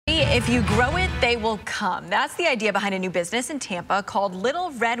If you grow it, they will come. That's the idea behind a new business in Tampa called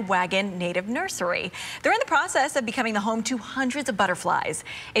Little Red Wagon Native Nursery. They're in the process of becoming the home to hundreds of butterflies.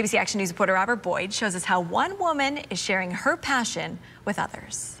 ABC Action News reporter Robert Boyd shows us how one woman is sharing her passion with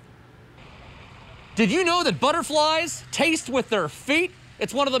others. Did you know that butterflies taste with their feet?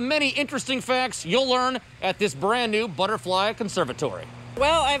 It's one of the many interesting facts you'll learn at this brand new butterfly conservatory.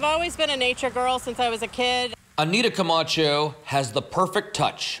 Well, I've always been a nature girl since I was a kid. Anita Camacho has the perfect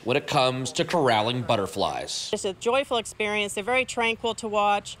touch when it comes to corralling butterflies. It's a joyful experience. They're very tranquil to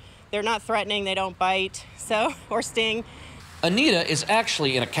watch. They're not threatening. They don't bite or sting. Anita is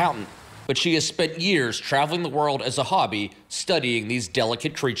actually an accountant, but she has spent years traveling the world as a hobby studying these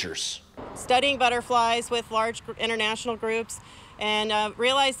delicate creatures. Studying butterflies with large international groups, and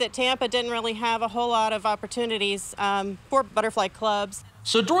realized that Tampa didn't really have a whole lot of opportunities for butterfly clubs.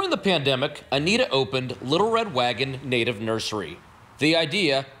 So during the pandemic, Anita opened Little Red Wagon Native Nursery. The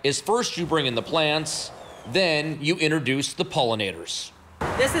idea is first you bring in the plants, then you introduce the pollinators.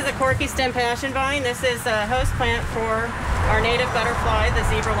 This is a corky stem passion vine. This is a host plant for our native butterfly, the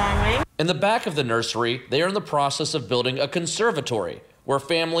zebra longwing. In the back of the nursery, they are in the process of building a conservatory where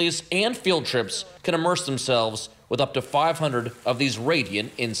families and field trips can immerse themselves with up to 500 of these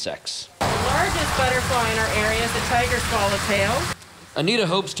radiant insects. The largest butterfly in our area is the tiger swallowtail. Anita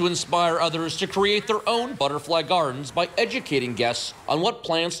hopes to inspire others to create their own butterfly gardens by educating guests on what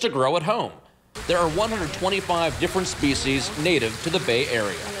plants to grow at home. There are 125 different species native to the Bay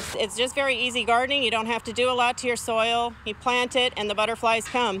Area. It's just very easy gardening. You don't have to do a lot to your soil. You plant it and the butterflies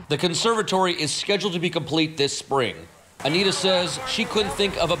come. The conservatory is scheduled to be complete this spring. Anita says she couldn't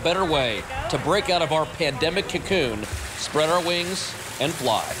think of a better way to break out of our pandemic cocoon, spread our wings, and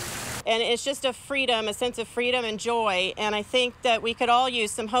fly. And it's just a freedom, a sense of freedom and joy. And I think that we could all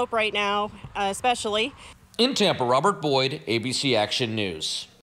use some hope right now, especially. In Tampa, Robert Boyd, ABC Action News.